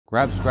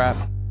Grab scrap,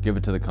 give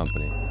it to the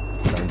company.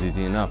 Sounds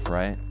easy enough,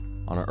 right?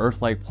 On an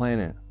Earth-like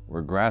planet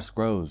where grass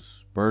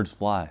grows, birds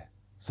fly,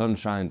 sun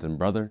shines, and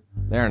brother,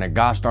 there ain't a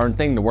gosh darn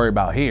thing to worry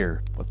about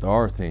here. But there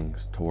are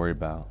things to worry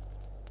about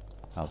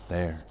out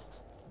there.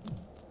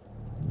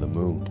 The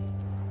moon.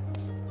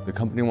 The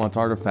company wants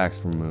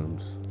artifacts from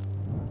moons,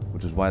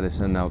 which is why they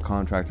send out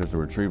contractors to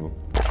retrieve them.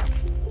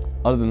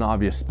 Other than the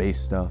obvious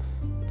space stuff,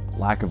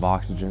 lack of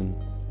oxygen,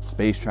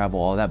 space travel,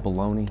 all that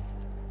baloney,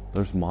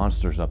 there's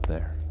monsters up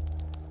there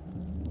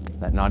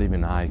that not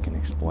even I can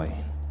explain.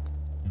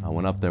 I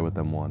went up there with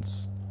them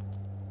once,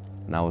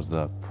 and that was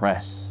the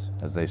press,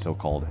 as they so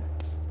called it.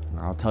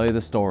 And I'll tell you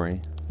the story.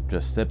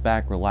 Just sit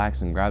back,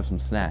 relax, and grab some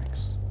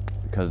snacks,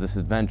 because this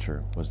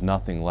adventure was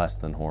nothing less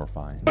than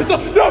horrifying.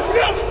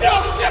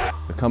 The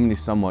company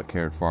somewhat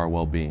cared for our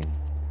well-being,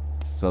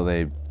 so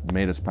they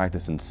made us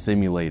practice in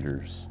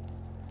simulators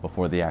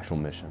before the actual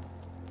mission.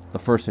 The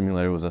first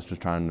simulator was us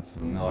just trying to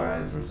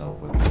familiarize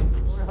ourselves with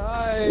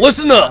it.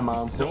 Listen up!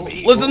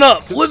 Listen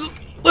up!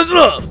 Listen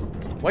up!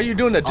 What are you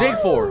doing the jig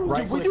for?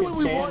 Right, we do what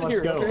we want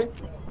here, okay?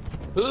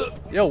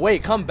 Yo,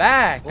 wait, come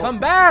back! Come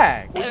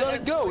back! We gotta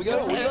go, we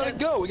gotta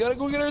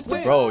go get our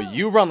thing. Bro,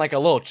 you run like a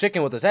little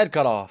chicken with his head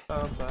cut off.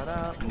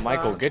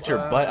 Michael, get your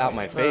butt out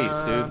my face,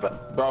 dude.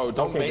 Bro,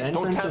 don't tell me.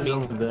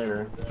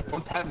 There.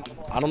 Don't tell me.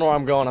 I don't know where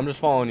I'm going, I'm just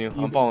following you.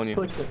 I'm following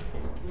you.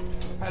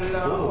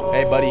 Hello.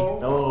 Hey, buddy.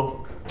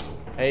 Hello.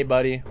 Hey,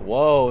 buddy.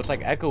 Whoa, it's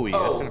like echoey.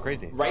 That's kind of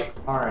crazy. Right.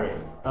 Alright,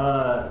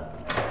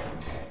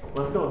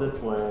 let's go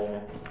this way.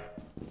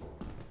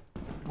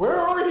 Where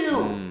are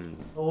you?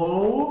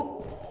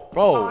 Hello?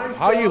 Bro,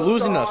 how are you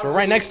losing us? We're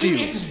right next to you.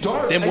 It's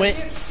dark. Dimwit. I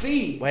can't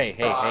see. Wait,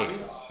 hey.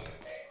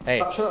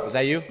 Hey, is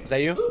that you? Is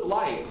that you?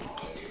 Light.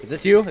 Is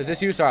this you? Is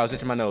this you? Sorry, I was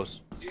itching my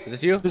nose. Is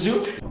this you? Is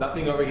you?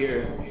 Nothing over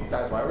here.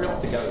 Guys, why are we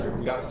all together?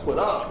 We gotta split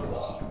up.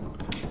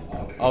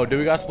 Oh, do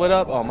we got split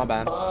up? Oh, my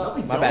bad.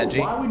 My bad,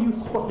 G. Why would you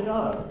split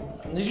up?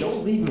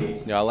 Don't leave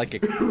me. Yeah, I like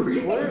it.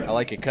 I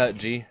like it cut,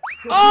 G.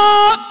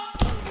 Ah!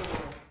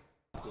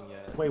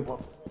 Wait,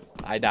 what?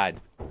 I died.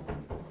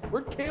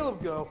 Where'd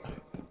Caleb go?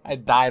 I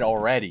died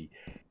already.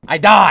 I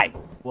died!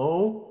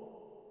 Hello?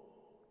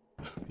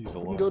 He's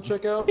alone. Go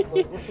check out.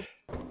 Like, what the...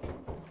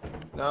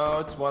 No,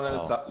 it's one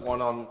on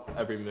one on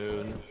every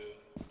moon.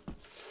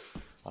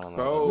 I don't know.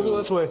 Bro, go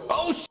this way.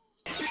 Oh,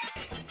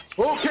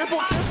 oh, careful!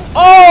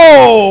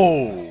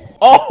 Oh!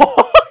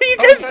 Oh! You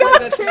guys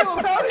got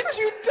Caleb, how did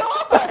you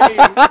die?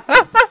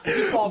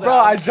 Bro,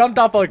 I jumped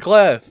off a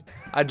cliff.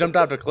 I jumped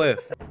off a cliff.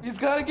 He's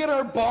gotta get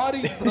our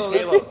bodies, though.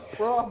 That's the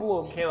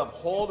problem. Caleb,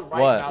 hold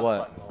right mouse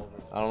button.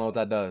 I don't know what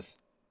that does.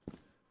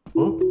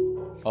 Huh?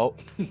 Oh.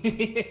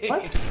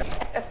 What?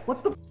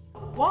 What the?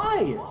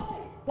 Why?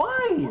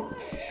 Why?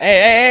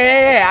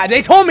 Hey,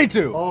 they told me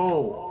to!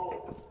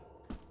 Oh.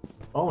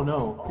 Oh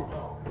no.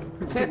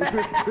 I'm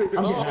getting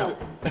out.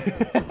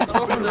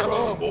 Oh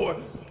no, boy.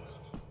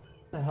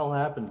 What the hell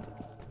happened?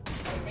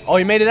 Oh,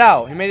 he made it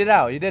out. He made it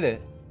out. He did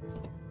it.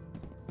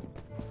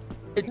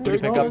 What Did he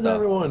pick up though?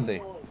 Everyone? Let's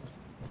see.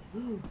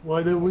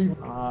 Why did we?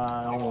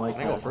 I don't like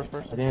Can I that. go first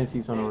person? I think I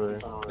see someone over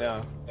there.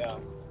 Yeah.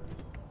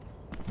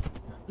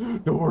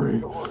 Don't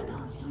worry.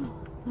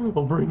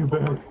 I'll bring you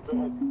back.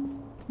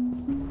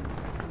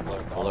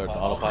 Alert,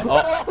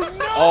 autopilot.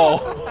 Oh!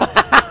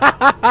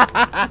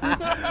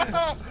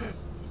 Oh!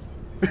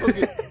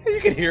 Okay. You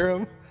can hear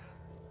him.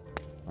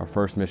 Our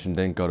first mission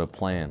didn't go to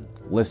plan.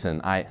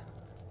 Listen, I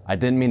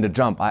didn't mean to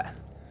jump. I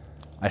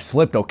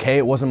slipped, okay?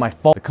 It wasn't my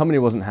fault. The company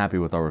wasn't happy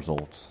with our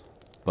results,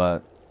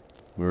 but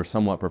we were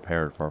somewhat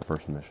prepared for our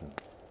first mission.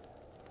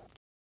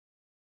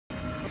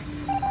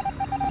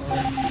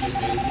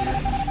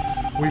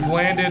 We've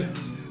landed.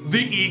 The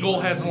Eagle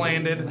has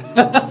landed.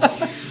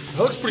 That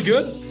looks pretty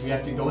good. We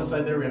have to go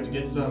inside there, we have to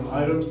get some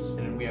items,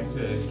 and we have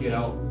to get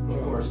out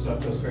before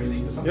stuff goes crazy.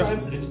 Because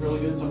sometimes it's really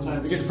good,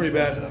 sometimes It gets pretty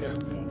bad.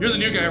 You're the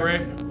new guy,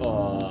 right?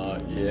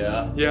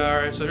 Yeah. Yeah,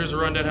 alright, so here's a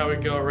rundown how we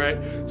go,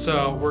 right?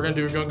 So we're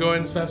gonna go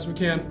in as fast as we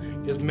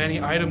can, get as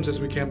many items as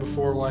we can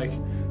before like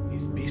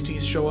these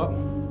beasties show up.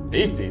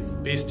 Beasties?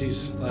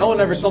 Beasties. Like, No one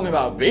ever told me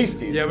about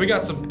beasties. Yeah, we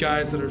got some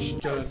guys that are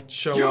gonna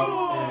show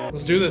up.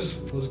 Let's do this.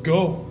 Let's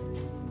go.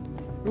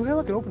 Ooh, hey,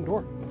 look, an open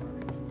door.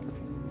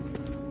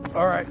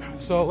 Alright,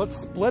 so let's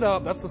split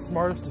up. That's the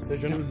smartest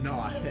decision. Do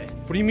not.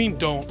 What do you mean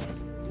don't?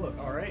 Look,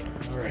 alright.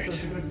 Alright.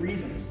 That's a good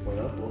reason to split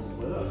up. We'll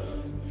split up.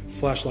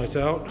 Flashlights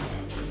out.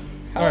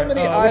 How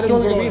many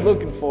items are we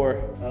looking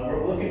for?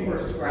 We're looking for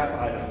scrap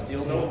items.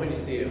 You'll know it when you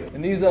see them.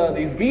 And these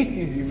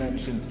beasties you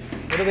mentioned,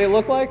 what do they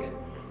look like?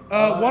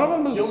 One of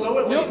them is.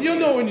 You'll You'll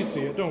know when you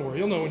see it. Don't worry.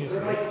 You'll know when you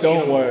see it.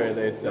 Don't worry,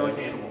 they say. They're like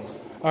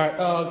animals. Alright,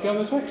 go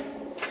this way.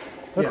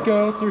 Let's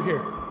go through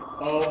here.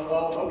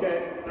 Oh,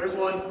 okay. There's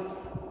one.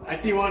 I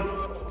see one.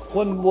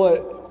 One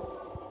what?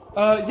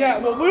 Yeah,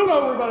 well, we don't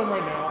gotta worry about him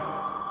right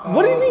now.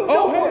 What do you mean?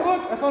 Oh, hey,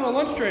 look, I found a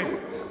lunch tray.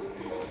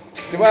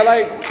 Do I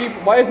like keep?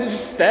 Why is it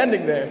just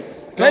standing there?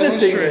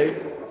 Menacingly.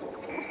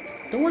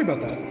 Don't worry about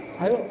that.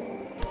 I don't.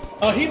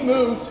 He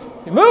moved.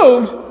 He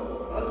moved.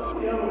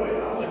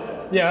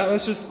 Yeah,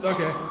 let's just,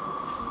 okay.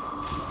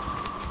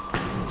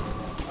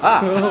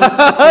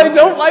 I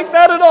don't like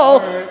that at all.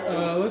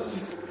 Alright,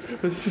 let's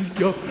just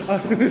go.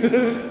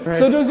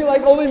 So does he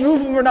like only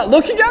move when we're not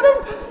looking at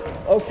him?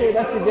 Okay,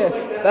 that's a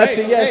yes. That's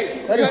a yes.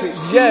 Hey, That we is got a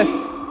cheese, yes.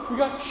 We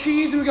got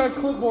cheese and we got a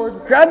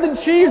clipboard. Grab the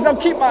cheese. I'll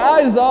keep my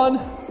eyes on.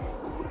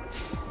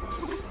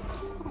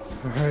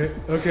 Alright,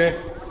 okay.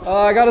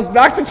 I got us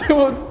back to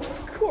a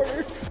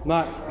corner.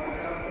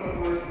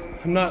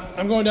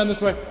 I'm going down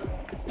this way.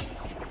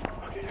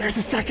 There's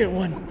a second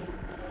one.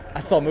 I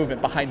saw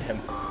movement behind him.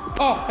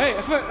 Oh, hey,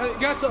 I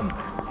got something.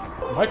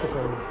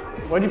 Microphone.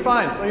 What'd you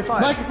find? What'd you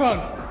find? Microphone.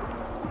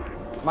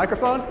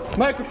 Microphone?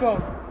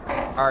 Microphone.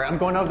 All right, I'm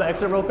going out of the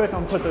exit real quick.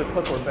 I'm gonna put the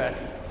clipboard back.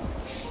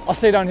 I'll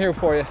stay down here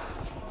for you. A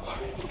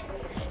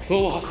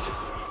little lost.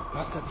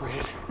 Got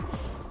separated.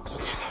 It's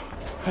okay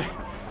though. Hey,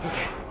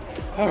 okay.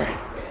 All right.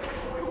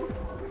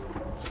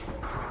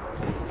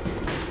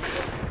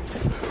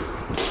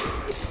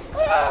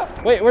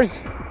 Wait, where's...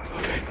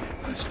 Okay,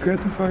 just grab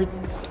the parts.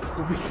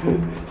 We'll be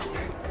good.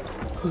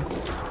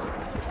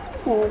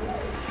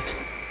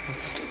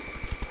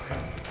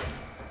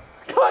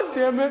 God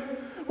damn it.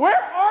 Where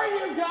are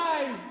you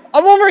guys?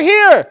 I'm over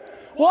here.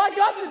 Well, I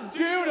got the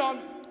dude on.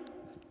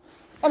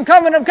 I'm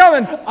coming. I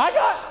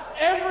got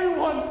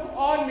everyone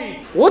on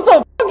me. What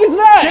the fuck is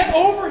that? Get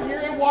over here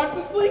and watch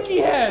the slinky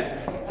head.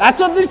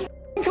 That's what this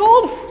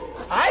called?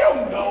 I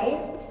don't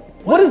know.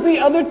 What is the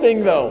other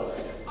thing though?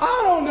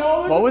 I don't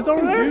know. What was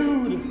over there?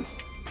 Dude.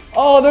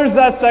 Oh, there's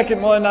that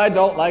second one. I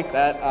don't like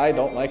that.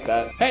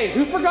 Hey,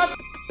 who forgot the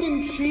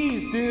f***ing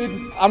cheese,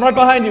 dude? I'm right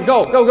behind you.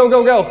 Go.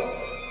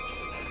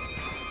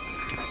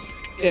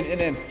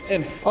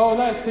 In. Oh,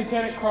 nice.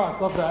 Satanic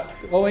cross. Love that.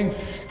 Going. I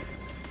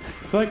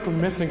feel like we're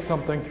missing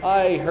something.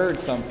 I heard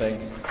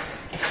something.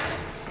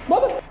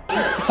 Mother.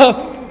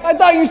 I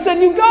thought you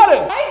said you got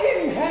him. I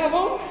didn't have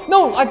him.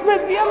 No, I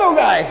meant the other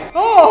guy.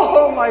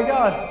 Oh my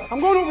God. I'm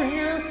going over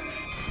here.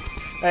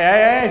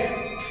 Hey.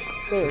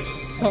 There's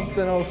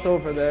something else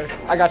over there.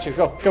 I got you.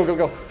 Go.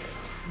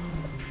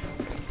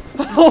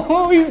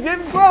 Oh, he's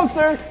getting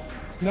closer.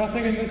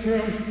 Nothing in this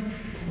room.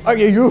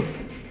 Okay, you.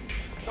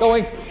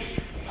 Going.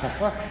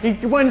 He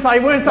went inside.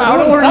 I don't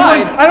know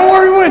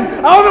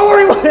where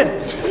he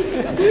went.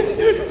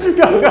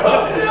 Go.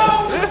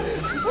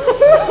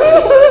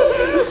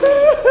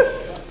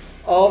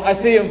 Oh, I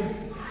see him.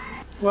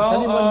 Well, Does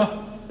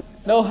anyone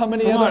know how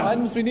many other on.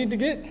 items we need to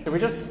get? Can we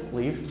just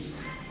leave?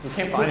 We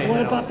can't find anything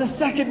What about else. the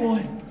second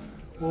one?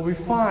 we'll be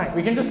fine.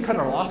 We can just cut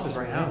our losses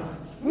right now.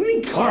 We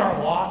need car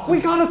loss. We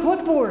got a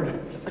clipboard.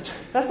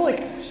 That's like,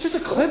 It's just a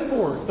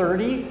clipboard.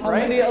 30, How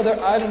right? many other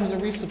items are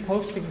we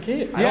supposed to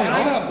get? Yeah, and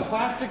I got a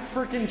plastic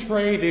freaking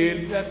tray,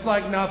 dude. That's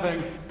like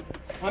nothing.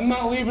 I'm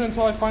not leaving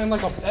until I find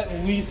like at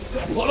least.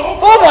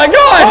 Oh my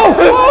God!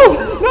 Oh,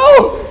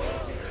 no!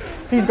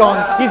 He's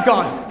gone.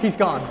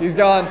 He's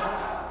gone.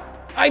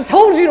 I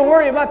told you to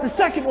worry about the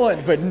second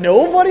one, but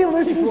nobody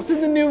listens to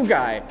the new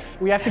guy.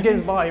 We have to get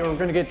his body or we're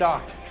gonna get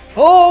docked.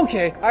 Oh,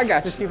 okay. I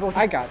got you. Just keep looking.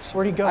 I got you.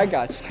 Where'd he go? I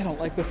got you. I don't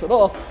like this at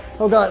all.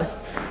 Oh God.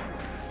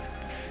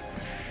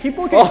 Keep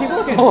looking, keep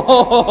looking.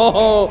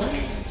 Oh,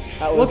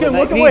 that was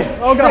Look a away. neat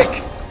Oh God.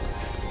 trick.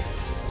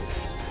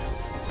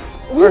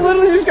 We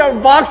literally just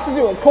got boxed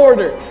into a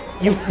corner.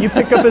 You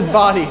pick up his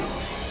body.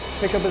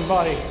 Pick up his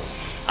body.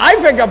 I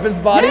pick up his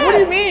body? What do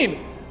you Yes.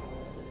 mean?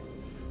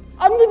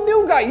 I'm the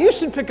new guy. You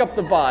should pick up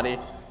the body.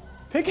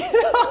 Pick it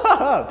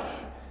up.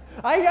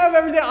 I have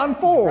everything. I'm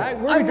full. Right,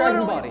 where are we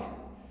driving the body?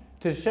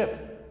 To the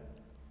ship.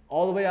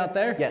 All the way out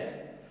there? Yes.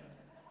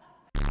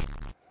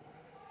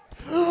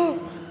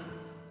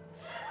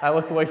 I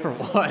looked away for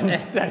 1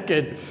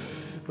 second.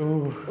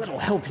 Ooh. Little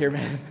help here,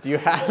 man. Do you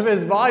have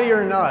his body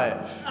or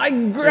not?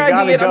 I'm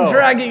dragging it. go. I'm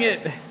dragging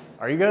it.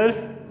 Are you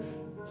good?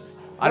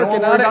 I don't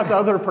want to Working on worry it. about the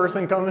other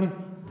person coming.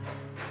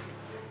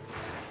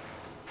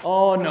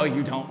 Oh, no,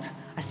 you don't.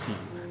 I see you.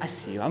 I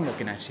see you. I'm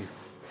looking at you.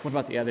 What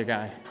about the other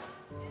guy?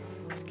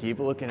 Just keep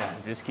looking at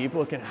him. Just keep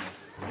looking at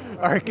him.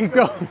 All right, keep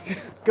going.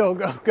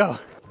 Go.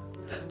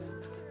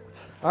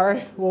 All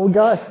right, well, we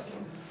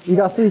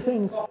got 3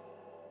 things.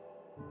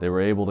 They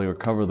were able to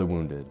recover the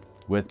wounded,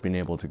 with being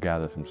able to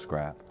gather some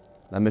scrap.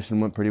 That mission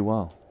went pretty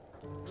well,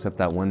 except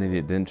that one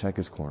idiot didn't check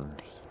his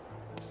corners.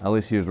 At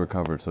least he was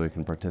recovered so he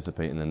can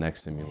participate in the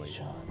next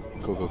simulation.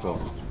 Go.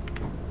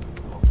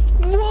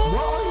 What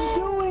are you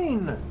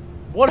doing?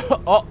 What?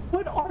 Oh,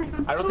 What are you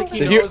doing? I don't think he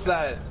Did you- knows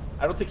that.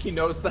 I don't think he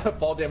knows that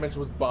fall damage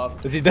was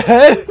buffed. is he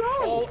dead?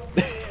 Oh,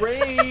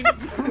 rain!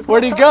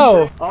 Where'd he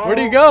go? Where'd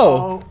he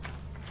go?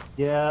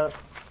 Yeah.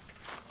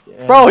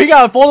 Bro, he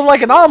got folded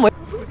like an omelet.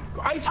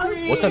 Ice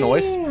cream! What's the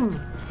noise?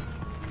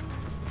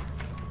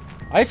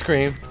 Ice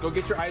cream? Go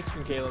get your ice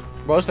cream, Caleb.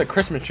 Bro, it's a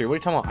Christmas tree. What are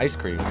you talking about? Ice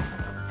cream.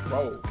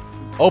 Whoa.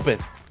 Open.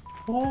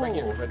 Right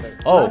here, right there.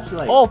 Oh.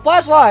 Flashlight. Oh,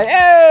 flashlight.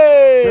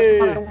 Hey!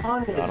 I don't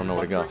want it. I don't know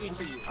where to go. Each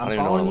of you. I don't I'm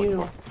even know what I'm following looking you.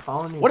 for. I'm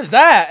following you. What is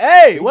that?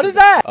 Hey, what is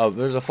that? Oh,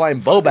 there's a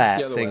flying bobat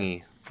the other way.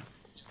 thingy.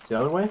 It's the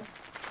other way?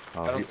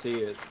 Oh, I don't see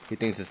it. he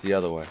thinks it's the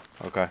other way.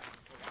 Okay.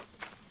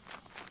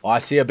 Oh, I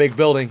see a big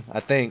building, I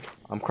think.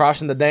 I'm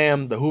crossing the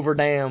dam, the Hoover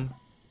Dam.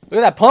 Look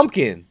at that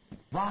pumpkin.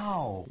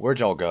 Wow. Where'd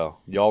y'all go?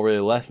 Y'all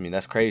really left me.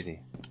 That's crazy.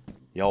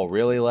 Y'all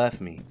really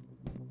left me.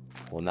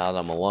 Well, now that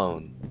I'm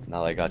alone,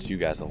 now that I got you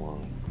guys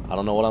alone, I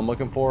don't know what I'm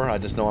looking for. I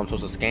just know I'm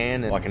supposed to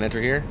scan and I can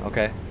enter here.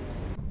 Okay.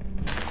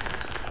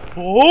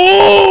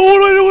 Oh, what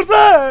do I do with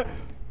that?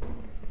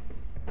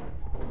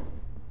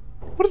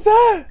 What is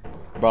that?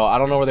 Bro, I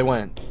don't know where they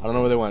went. I don't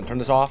know where they went. Turn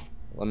this off.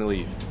 Let me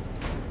leave.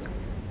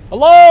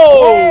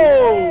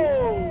 Hello?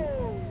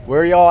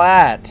 Where y'all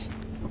at?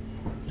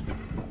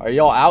 Are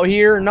y'all out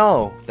here?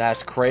 No.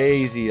 That's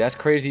crazy. That's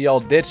crazy y'all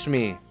ditched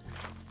me.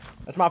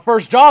 That's my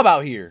first job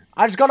out here.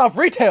 I just got off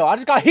retail. I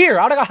just got here.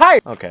 I got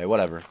hired. Okay,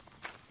 whatever.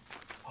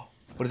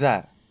 What is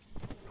that?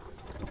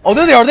 Oh,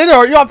 there they are. There they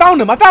are. Yo, I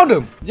found him. I found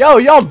him. Yo,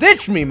 y'all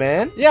ditched me,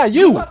 man. Yeah,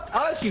 you.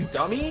 Us, you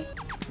dummy.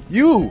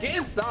 You. Get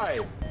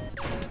inside.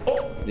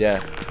 Oh. Yeah.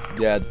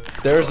 Yeah.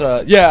 There's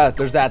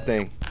that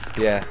thing.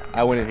 Yeah,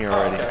 I went in here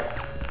already. Okay.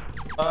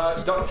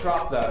 Don't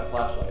drop that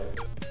flashlight.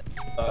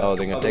 Oh,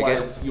 they're gonna take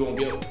it? You won't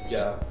be able.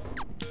 Yeah.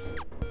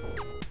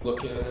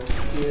 Looking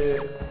here.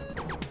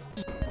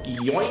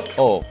 Yoink.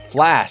 Oh,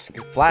 flask.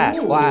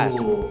 Flask.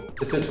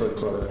 This is for the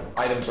clutter.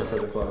 Items are for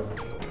the clutter.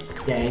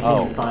 Yeah,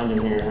 anything you find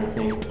in here, I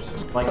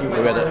think. Like you we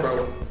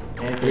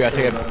gotta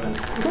take it.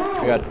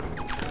 We got.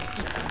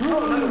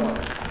 Oh, another one.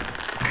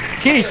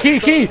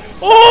 Key.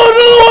 Oh,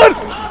 another one!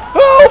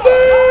 Help me!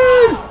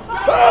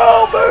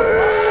 Help me!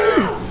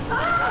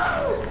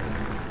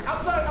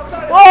 Outside.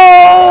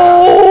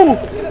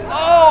 Oh!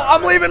 Oh,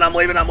 I'm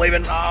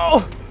leaving.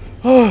 Oh.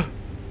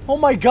 Oh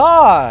my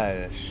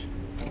gosh.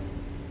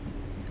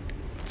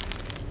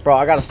 Bro,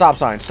 I got a stop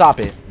sign. Stop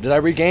it. Did I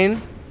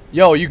regain?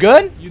 Yo, you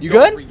good? You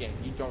good?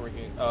 You don't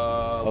regain.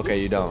 Okay,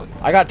 you don't.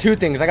 I got two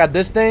things. I got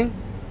this thing,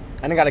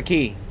 and I got a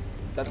key.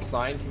 That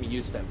sign can be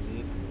used to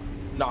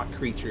knock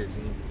creatures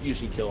and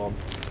usually kill them.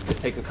 It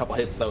takes a couple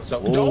hits though,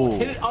 so don't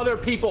hit other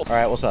people. All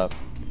right, what's up?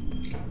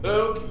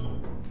 Luke.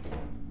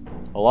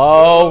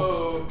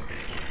 Hello?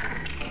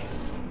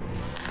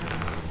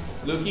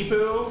 Lukey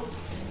poo.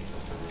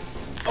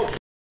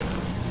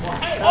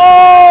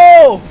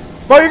 Oh!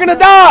 Bro, you're gonna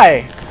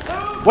die!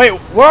 Wait,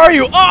 where are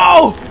you?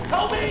 Oh!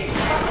 Help me!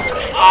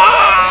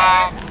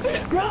 Ah!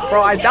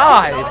 Bro, I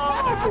died.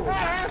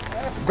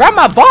 Grab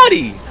my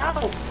body!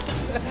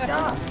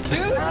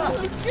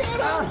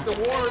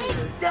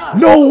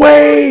 No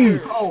way!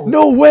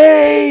 No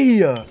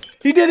way!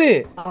 He did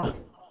it!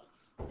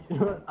 You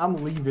know what? I'm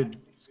leaving.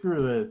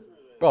 Screw this.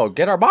 Bro,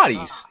 get our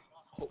bodies.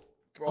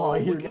 Oh, I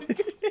hear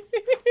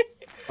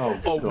Oh,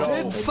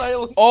 no.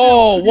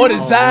 Oh, what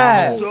is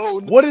that?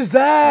 What is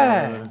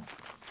that?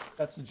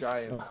 That's a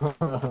giant.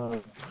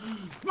 Come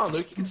on,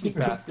 Luke, you can sneak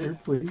faster.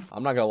 Please.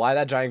 I'm not gonna lie,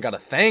 that giant got a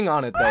thing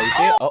on it though. You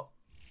see it? Oh.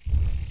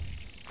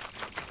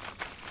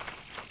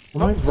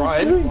 Run.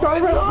 Run. You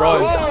better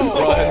run.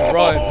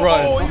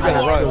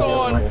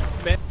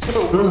 Man,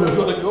 we're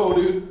gonna go,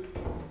 dude.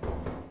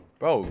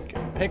 Bro,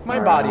 pick my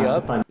body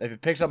up. If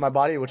it picks up my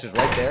body, which is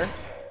right there.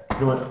 You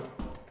know what?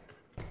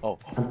 Oh.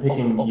 I'm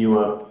picking you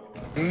up.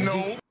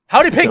 No.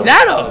 How'd he pick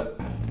that up?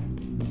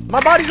 My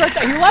body's right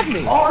there. He left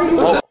me. Oh, are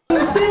you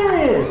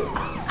serious?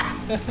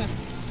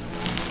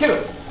 Get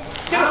him.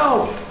 Get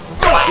him.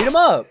 Beat him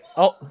up.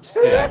 Oh.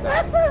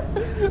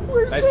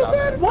 Nice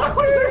job. Why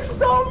are there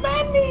so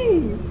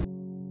many?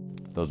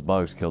 Those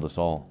bugs killed us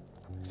all.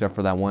 Except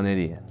for that one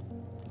idiot.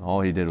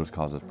 All he did was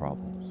cause us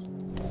problems.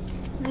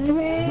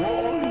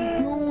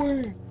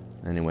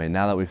 Anyway,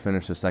 now that we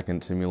finished the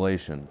second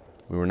simulation,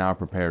 we were now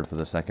prepared for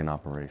the second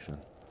operation.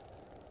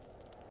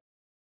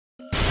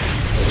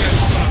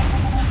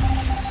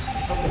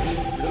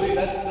 Really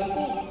that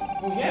simple?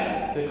 Well,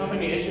 yeah. The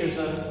company issues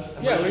us.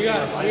 Yeah, we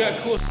got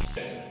cool.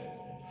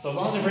 So as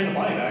long as they bring the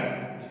body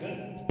back, it's good.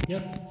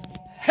 Yeah.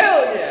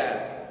 Hell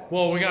yeah!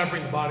 Well, we gotta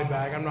bring the body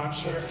back. I'm not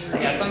sure.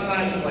 Yeah,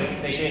 sometimes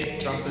like they get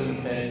dumped in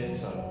the pit,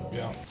 so.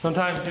 Yeah.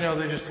 Sometimes, you know,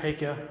 they just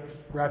take you,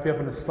 wrap you up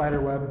in a spider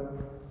web.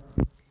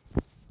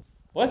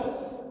 What?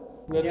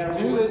 Let's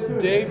do this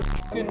day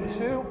f***ing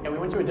 2. Yeah, we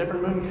went to a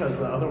different moon because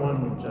the other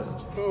one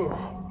just.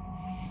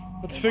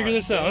 Let's figure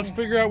this out. Let's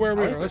figure out where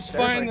we are. Let's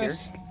find right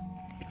this.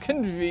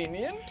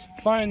 Convenient.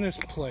 Find this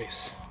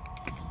place.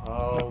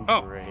 Oh,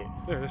 Oh. great.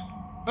 There it is.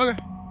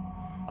 Okay.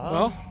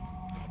 Well.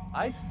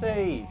 I'd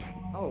say.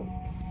 Oh.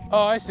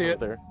 Oh, I see it.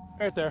 There.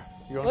 Right there.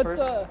 You going Let's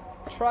first?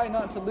 try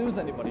not to lose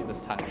anybody this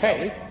time.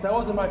 Hey, that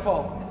wasn't my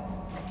fault.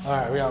 All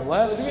right, we got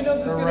left. So do we know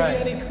if there's or going right?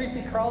 to be any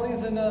creepy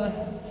crawlies in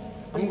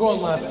I'm going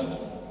left.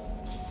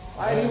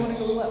 Why do you want to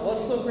go left?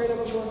 What's so great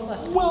about going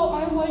left? Well,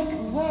 I like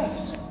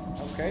left.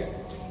 Okay,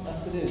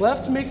 left it is.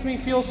 Left makes me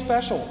feel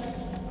special.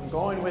 I'm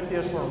going with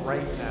you for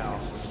right now.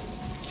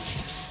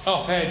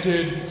 Oh, hey,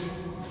 dude.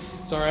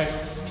 It's all right.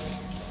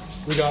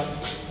 We got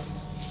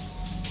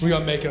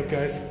makeup,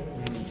 guys.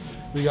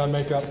 We got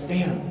makeup.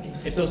 Damn.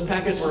 If those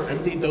packets were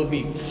empty, those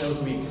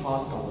would be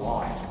cost a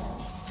lot.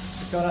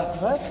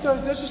 Let's go.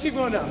 Let's just keep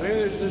going down.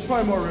 There's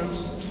probably more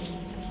rooms.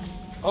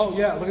 Oh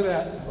yeah, look at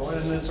that. Going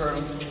in this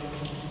room.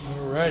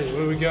 Alrighty, what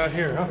do we got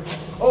here, huh?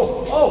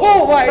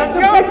 Oh my God!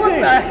 What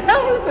the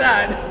hell is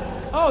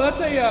that? Oh, that's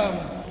a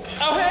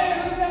Oh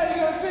hey, look at that!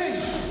 You got a thing.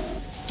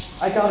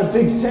 I got a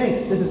big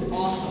tank. This is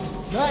awesome.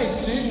 Nice,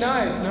 dude.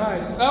 Nice,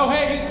 nice. Oh,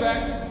 hey, he's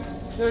back.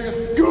 There you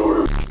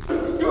go.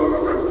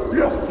 Go.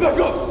 Yeah, back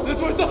up. That's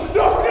what I thought.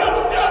 No,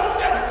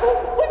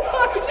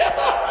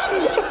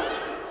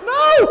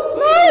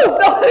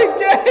 not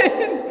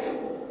again.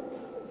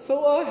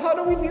 So, how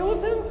do we deal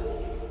with him?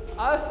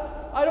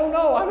 I don't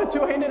know. I have a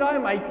two-handed eye.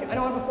 I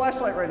don't have a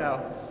flashlight right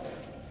now.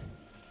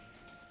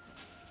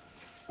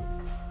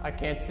 I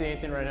can't see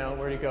anything right now.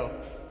 Where'd he go?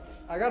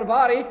 I got a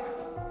body.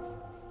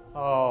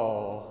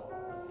 Oh,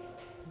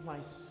 my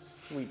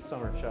sweet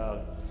summer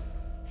child.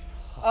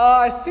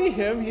 I see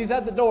him. He's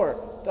at the door.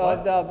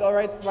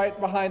 Right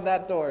behind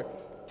that door.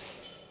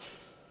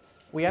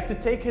 We have to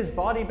take his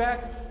body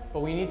back,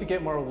 but we need to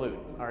get more loot.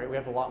 All right, we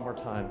have a lot more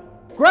time.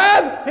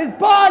 Grab his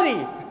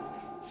body!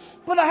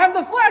 But I have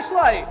the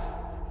flashlight.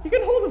 You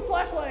can hold the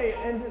flashlight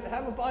and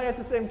have a body at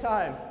the same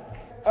time.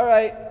 All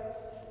right,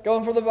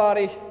 going for the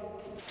body.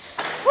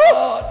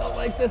 Oh, I don't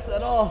like this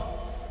at all.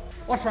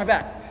 Watch my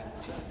back.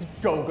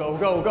 Go, go,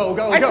 go, go,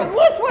 go, I go. said,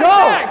 watch my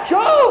back.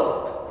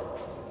 Go!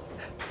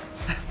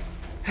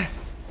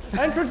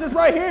 Entrance is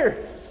right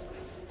here.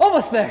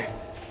 Almost there.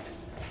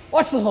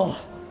 Watch the hole.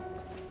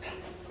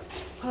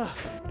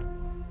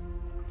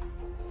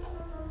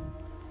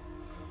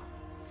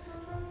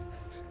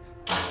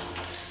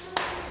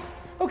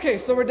 Okay,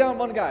 so we're down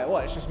one guy.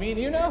 What, it's just me and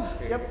you now?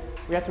 Yep.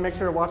 We have to make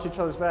sure to watch each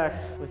other's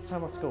backs. This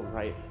time, let's go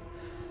right.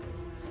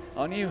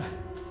 On you.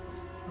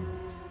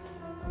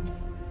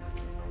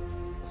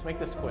 Let's make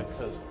this quick,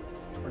 because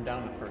we're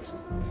down a person.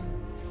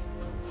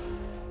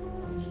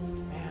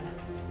 Man.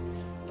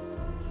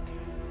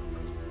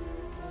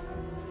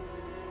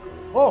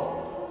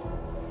 Oh!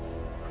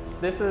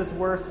 This is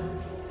worth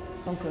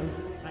something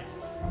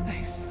nice.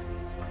 Nice.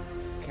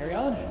 Carry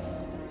on.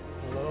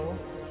 Hello?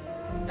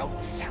 Don't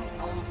sound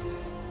off.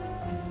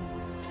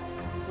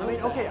 I mean,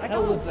 okay, I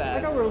hell was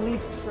that? gotta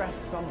relieve stress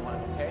somewhat,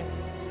 okay?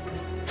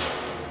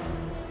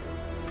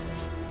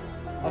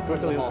 I'll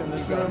quickly Look in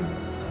this Go. room.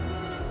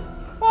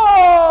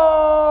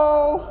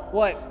 Oh!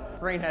 What?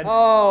 Brainhead.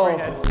 Oh.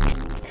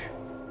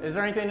 Brainhead. Is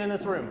there anything in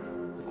this room?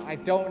 I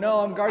don't know.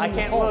 I'm guarding I the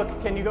can't hole.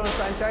 look. Can you go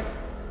inside and check?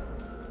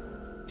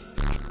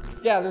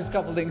 Yeah, there's a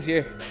couple things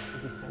here.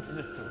 Is he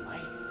sensitive to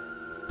light?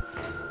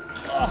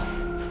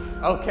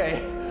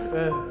 Okay.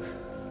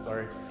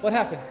 Sorry. What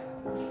happened?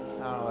 I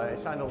don't know. I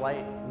shined a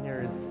light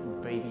near his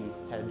baby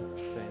head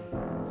thing.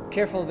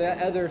 Careful,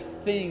 that other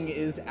thing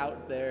is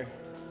out there.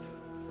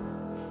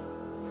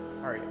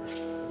 All right.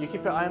 You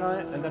keep an eye on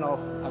it, and then I'll.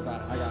 I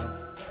got him.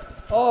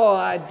 Oh,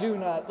 I do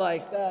not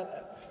like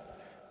that.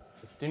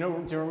 Do you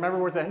remember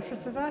where the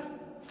entrance is at?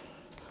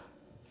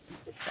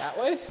 That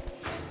way?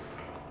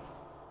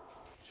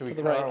 Should we To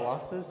the cut right. our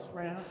losses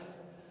right now?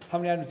 How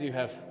many items do you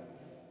have?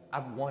 I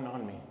have one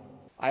on me.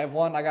 I have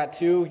one. I got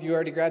two. You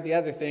already grabbed the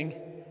other thing.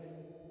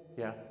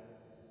 Yeah.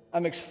 I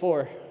mixed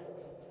 4.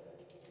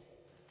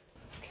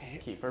 Just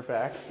keep our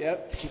backs.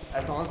 Yep.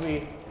 As long as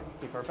we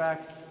keep our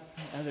backs.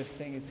 The other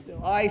thing is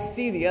still. I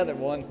see the other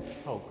one.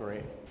 Oh,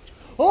 great.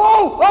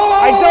 Oh! Oh!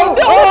 I don't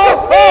know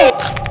what this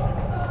means!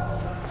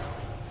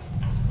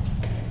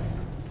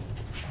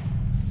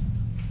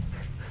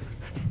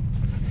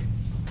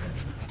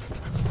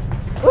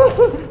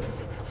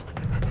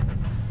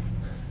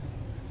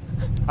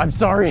 I'm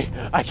sorry.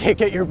 I can't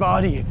get your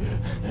body.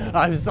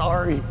 I'm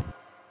sorry.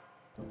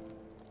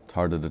 It's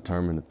hard to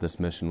determine if this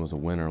mission was a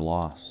win or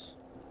loss.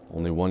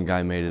 Only one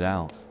guy made it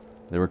out.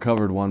 They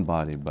recovered one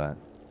body, but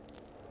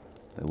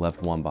they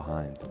left one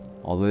behind.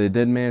 Although they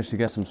did manage to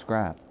get some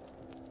scrap.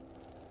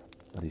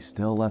 But he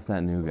still left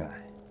that new guy.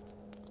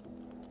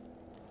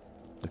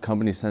 The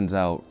company sends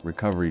out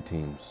recovery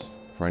teams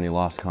for any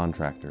lost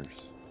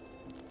contractors.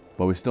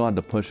 But we still had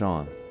to push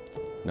on,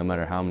 no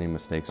matter how many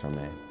mistakes are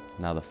made.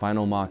 Now the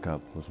final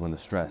mock-up was when the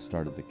stress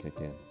started to kick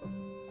in.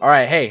 All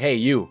right, hey,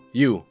 you,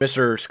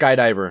 Mr.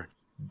 Skydiver,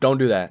 don't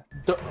do that.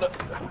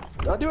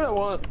 I'll do what I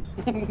want.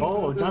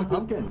 Oh, John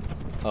Pumpkin.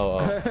 Oh,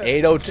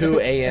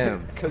 8:02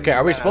 a.m. Okay,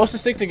 are we supposed to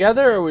stick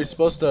together or are we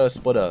supposed to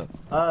split up?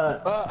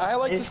 I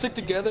like to stick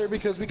together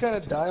because we kind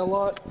of die a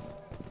lot.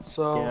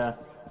 So. Yeah.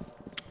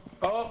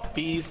 Oh,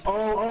 bees.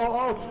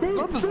 Oh,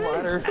 Go up this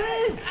ladder.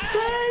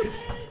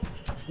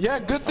 Yeah,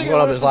 good thing I'm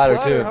going I up went this ladder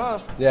too. Huh?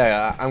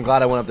 Yeah, I'm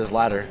glad I went up this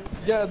ladder.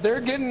 Yeah, they're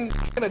getting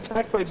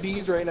attacked by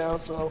bees right now,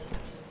 so.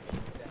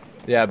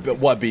 Yeah, but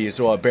what bees?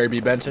 What, Barry B.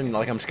 Benson?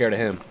 Like I'm scared of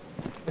him.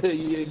 Yeah,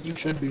 you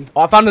should be.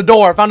 Oh, I found the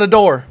door.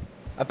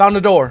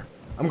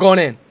 I'm going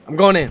in.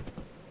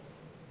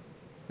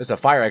 There's a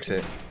fire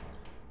exit.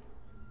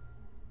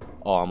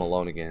 Oh, I'm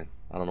alone again.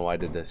 I don't know why I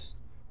did this.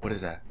 What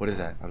is that?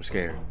 I'm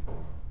scared.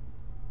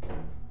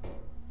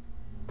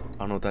 I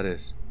don't know what that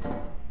is.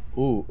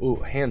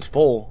 Ooh, hands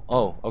full.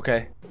 Oh,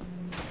 okay.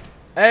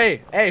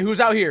 Hey, who's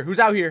out here?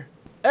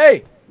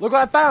 Hey, look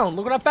what I found.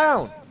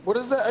 What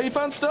is that? Oh, you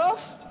found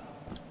stuff?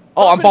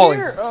 Oh, I'm in falling.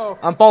 here? Oh.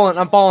 I'm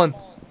falling.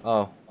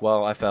 Oh,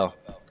 well, I fell.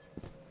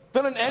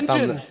 Found an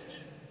engine.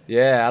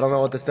 Yeah, I don't know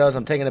what this does.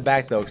 I'm taking it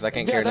back though, because I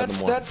can't carry nothing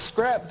more. That's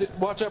scrap.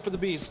 Watch out for the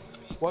bees.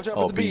 Watch out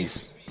for the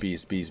bees.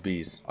 Bees.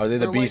 Are they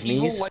the They're bees' like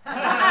evil knees?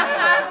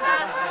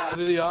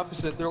 the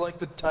opposite. They're like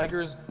the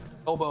tiger's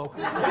elbow.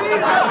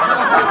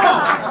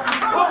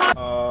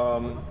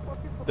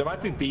 There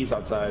might be bees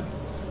outside.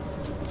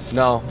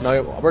 No,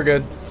 we're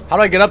good. How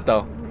do I get up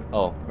though?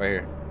 Oh, right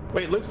here.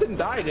 Wait, Luke didn't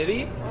die, did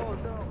he?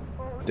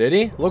 Did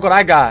he? Look what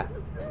I got.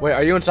 Wait,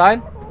 are you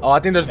inside? Oh, I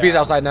think there's bees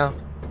outside now.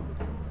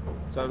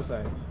 That's what I'm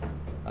saying.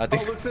 I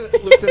think. Oh,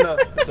 Luke's in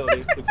the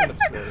facility. Luke's in the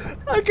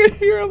facility. I can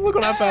hear him. Look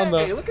what I found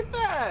though. Hey, look at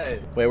that.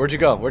 Wait, where'd you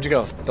go? Where'd you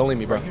go? Don't leave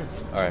me, bro. All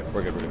right,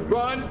 we're good. We're good.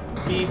 Run.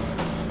 Bees.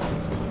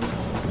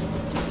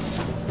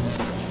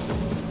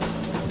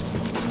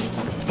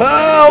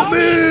 Help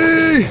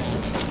me!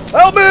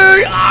 Help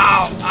me!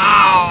 Ow!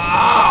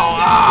 Ow!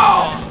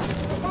 Ow!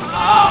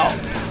 Ow!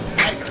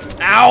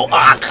 Ow!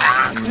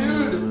 Ah.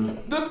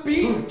 Dude, the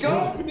bees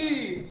got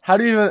me. How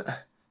do you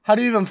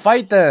even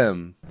fight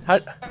them?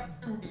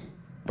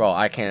 Bro,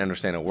 I can't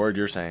understand a word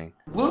you're saying.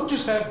 Luke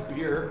just has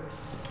beer.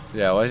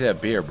 Yeah, why is that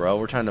beer, bro?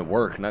 We're trying to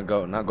work, not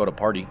go to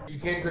party. You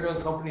can't drink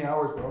on company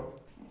hours, bro.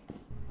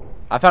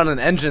 I found an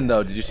engine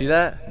though. Did you see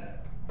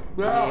that?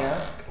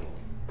 Yeah.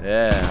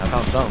 Yeah, I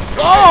found something.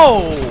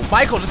 Oh!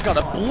 Michael just got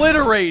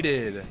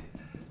obliterated.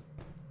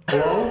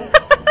 Hello?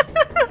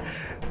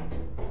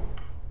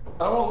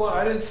 I won't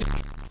lie, I didn't see.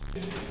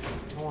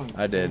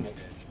 I did.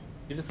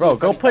 Bro,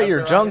 go put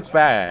your junk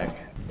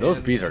back. Those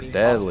bees are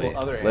deadly.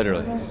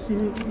 Literally.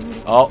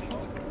 Oh,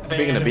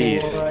 speaking of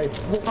bees. Why?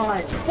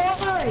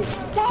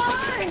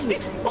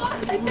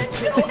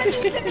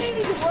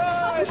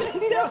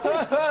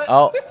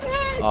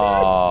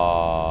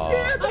 Oh.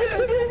 I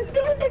didn't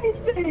do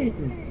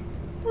anything.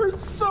 We're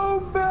so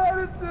bad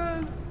at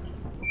this.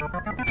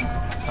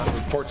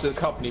 Report to the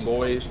company,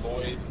 boys.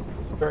 Alright,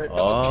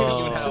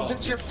 Oh. since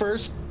it's your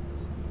first.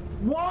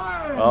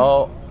 Why?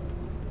 Oh.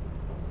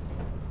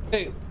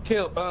 Hey,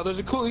 Caleb, there's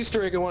a cool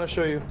Easter egg I want to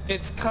show you.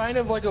 It's kind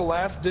of like a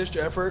last ditch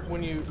effort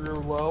when you're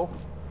low.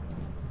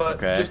 But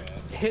Okay. just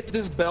hit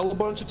this bell a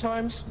bunch of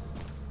times.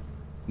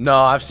 No,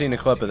 I've seen a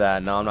clip of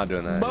that. No, I'm not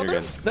doing that. You're Mother,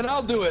 good. then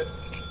I'll do it.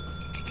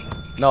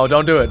 No,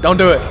 don't do it. Don't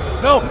do it.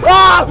 No.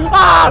 Ah!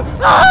 Ah!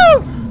 Ah!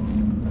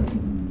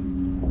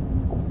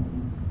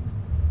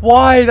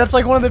 Why? That's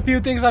like one of the few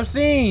things I've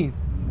seen.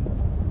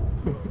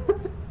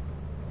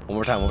 One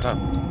more time. One more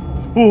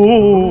time.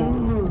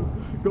 Ooh.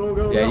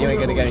 Go. Yeah, you ain't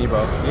gonna get me,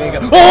 bro. You ain't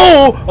gonna.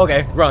 Oh!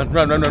 Okay, run.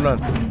 Bro,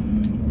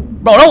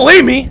 don't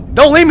leave me.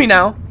 Don't leave me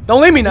now.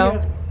 Don't leave me now.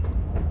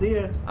 See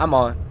ya. I'm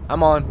on.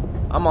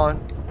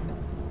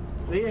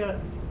 See ya.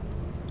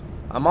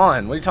 I'm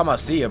on. What are you talking about?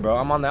 See ya, bro.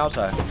 I'm on the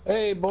outside.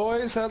 Hey,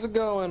 boys, how's it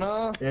going,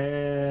 huh?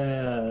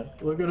 Yeah.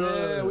 Look at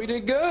us. Yeah, we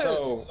did good.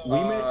 So, We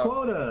met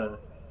quota.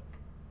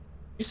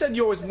 you said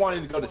you always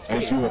wanted to go to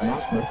space, right?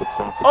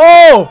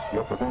 Oh!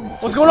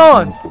 What's going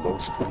on?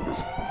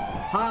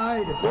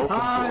 Hide.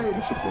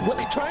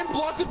 Wait, try and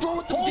block the door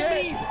with the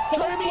gate.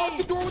 Try and block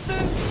the door with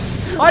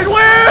this. I'd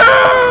win!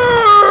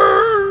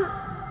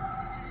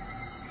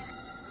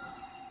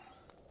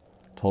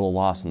 Total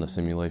loss on the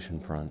simulation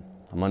front.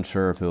 I'm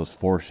unsure if it was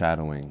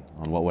foreshadowing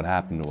on what would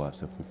happen to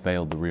us if we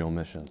failed the real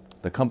mission.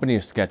 The company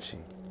is sketchy.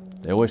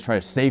 They always try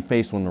to save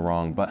face when they're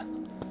wrong, but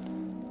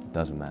it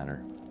doesn't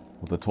matter.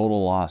 With a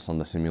total loss on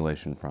the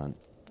simulation front,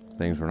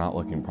 things were not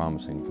looking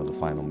promising for the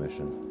final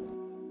mission.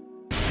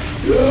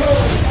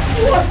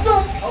 What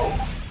the?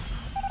 Oh.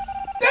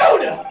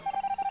 Dude!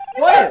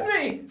 You left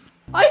me!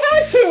 I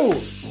had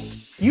to!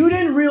 You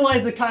didn't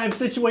realize the kind of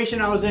situation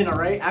I was in,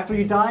 alright? After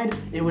you died,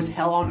 it was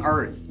hell on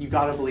earth. You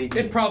gotta believe me.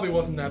 It probably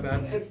wasn't that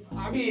bad.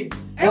 I mean, it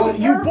Well, was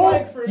you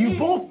terrifying both, for you me.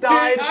 both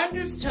died. Dude, I'm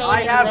just telling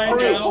I you have right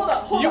proof. now.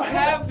 Hold you on.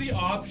 have the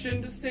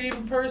option to save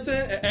a person.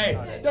 Hey,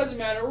 it doesn't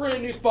matter. We're in a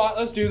new spot.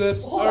 Let's do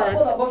this. Hold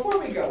on. Before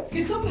we go,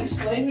 can someone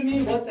explain to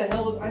me what the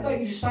hell was? I thought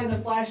you just shined the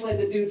flashlight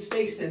at the dude's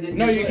face and then.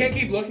 No, you can't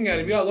keep looking at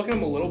him. You gotta look at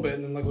him a little bit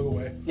and then like look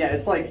away. Yeah,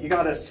 it's like you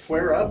gotta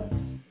square up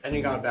and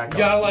you gotta back up. You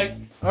gotta like.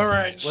 All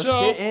right. Let's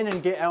get in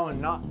and get out and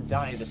not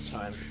die this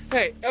time.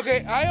 Hey,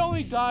 okay. I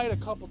only died a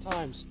couple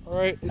times. All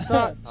right. It's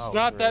not. It's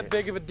not that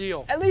big of a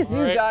deal. At least you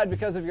All right? died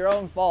because of your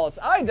own faults.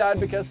 I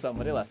died because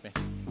somebody left me.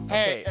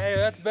 Hey,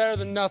 that's better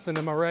than nothing.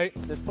 Am I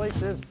right? This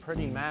place is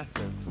pretty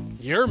massive.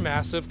 You're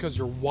massive because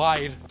you're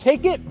wide.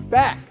 Take it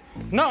back.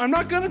 No, I'm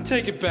not gonna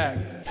take it back.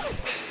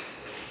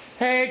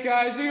 Hey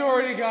guys, you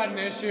already got an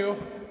issue.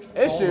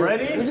 Issue?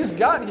 Already? We just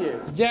got here.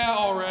 Yeah,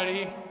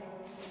 already.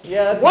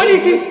 Yeah, that's. Why do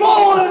you keep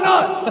following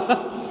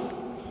us?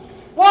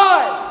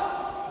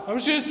 Why? I'm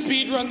just gonna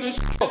speed run this.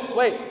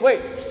 Wait.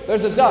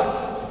 There's a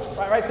duck.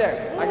 Right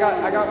there. I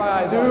got my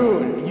eyes on it.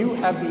 Dude, you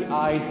have the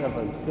eyes of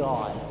a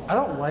god. I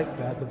don't like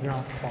that they're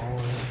not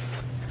following.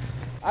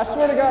 I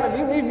swear to God, if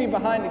you leave me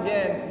behind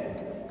again,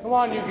 Come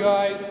on, you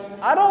guys.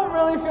 I don't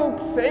really feel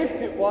safe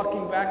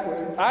walking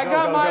backwards. I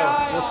got my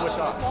eye We'll on switch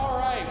him. off. It's all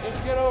right.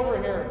 Just get over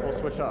here. We'll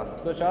switch off.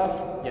 Switch off?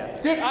 Yeah.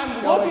 Dude,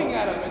 I'm looking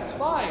at him. It's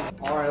fine.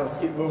 All right, let's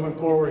keep moving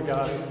forward,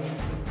 guys.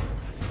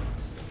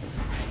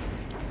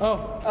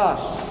 Oh.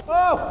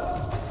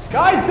 Oh!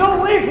 Guys,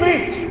 don't leave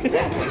me!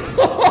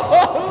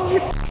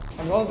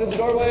 I'm going through the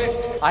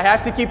doorway. I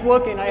have to keep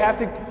looking. I have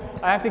to keep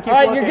All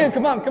right, looking. you're good.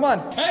 Come on.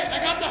 Hey,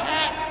 I got the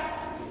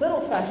hat. Little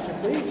faster,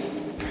 please.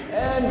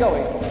 And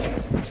going.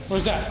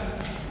 Where's that?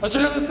 There's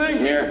another thing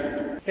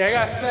here. Yeah, I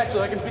got a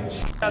spatula. I can beat the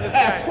shit out of this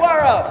guy.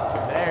 Square up.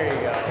 There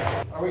you go.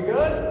 Are we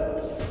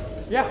good?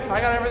 Yeah, I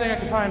got everything I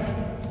can find.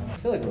 I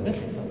feel like we're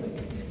missing something.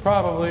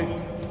 Probably.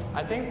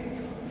 I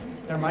think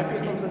there might be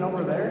something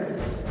over there.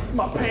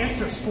 My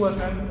pants are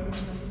slipping.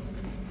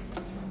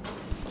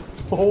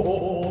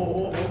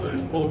 Oh,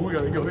 we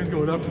gotta go. He's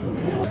going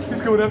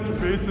after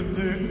Mason,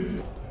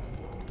 dude.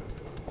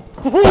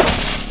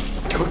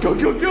 Go.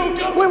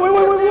 Wait,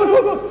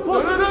 look.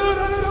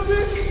 No,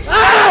 bitch.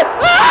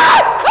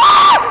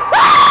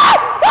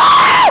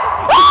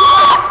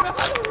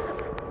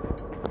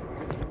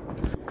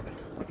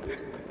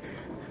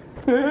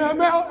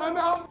 I'm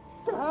out.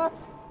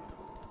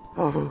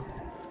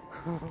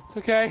 It's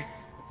okay.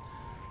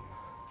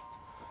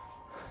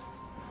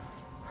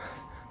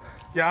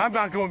 Yeah, I'm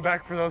not going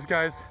back for those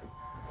guys.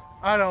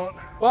 I don't.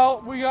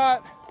 Well, we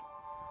got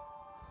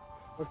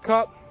a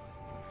cup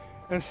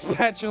and a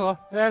spatula.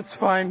 That's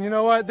fine. You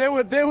know what? They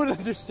would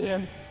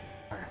understand.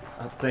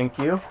 Thank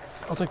you.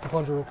 I'll take the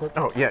plunger real quick.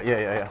 Oh,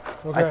 yeah.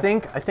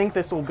 Okay. I think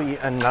this will be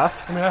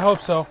enough. I mean, I hope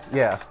so.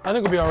 Yeah. I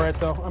think we'll be all right,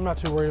 though. I'm not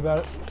too worried about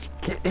it.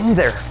 Get in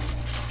there.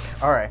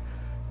 All right.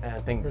 And I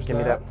think, There's give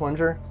me that. that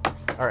plunger.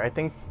 All right, I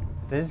think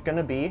this is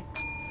gonna be,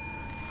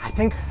 I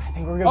think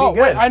we're gonna Oh, be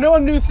good. wait, I know a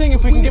new thing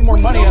if we can get more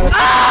money out of it.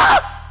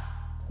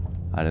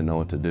 I didn't know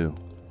what to do.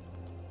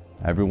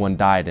 Everyone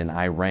died and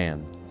I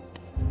ran.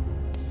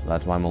 So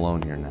that's why I'm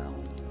alone here now.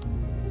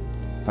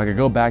 If I could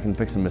go back and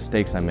fix the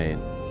mistakes I made,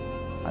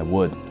 I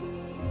would.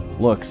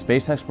 Look,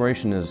 space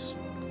exploration is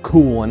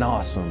cool and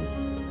awesome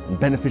and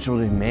beneficial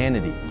to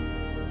humanity.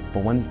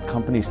 But when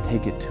companies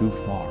take it too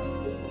far,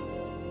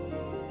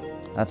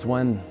 that's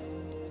when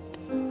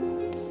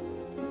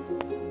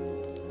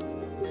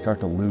you start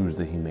to lose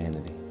the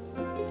humanity.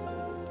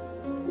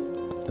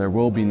 There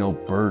will be no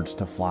birds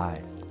to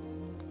fly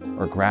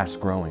or grass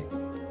growing,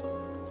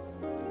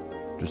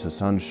 just the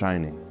sun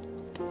shining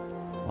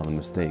on the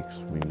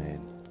mistakes we made.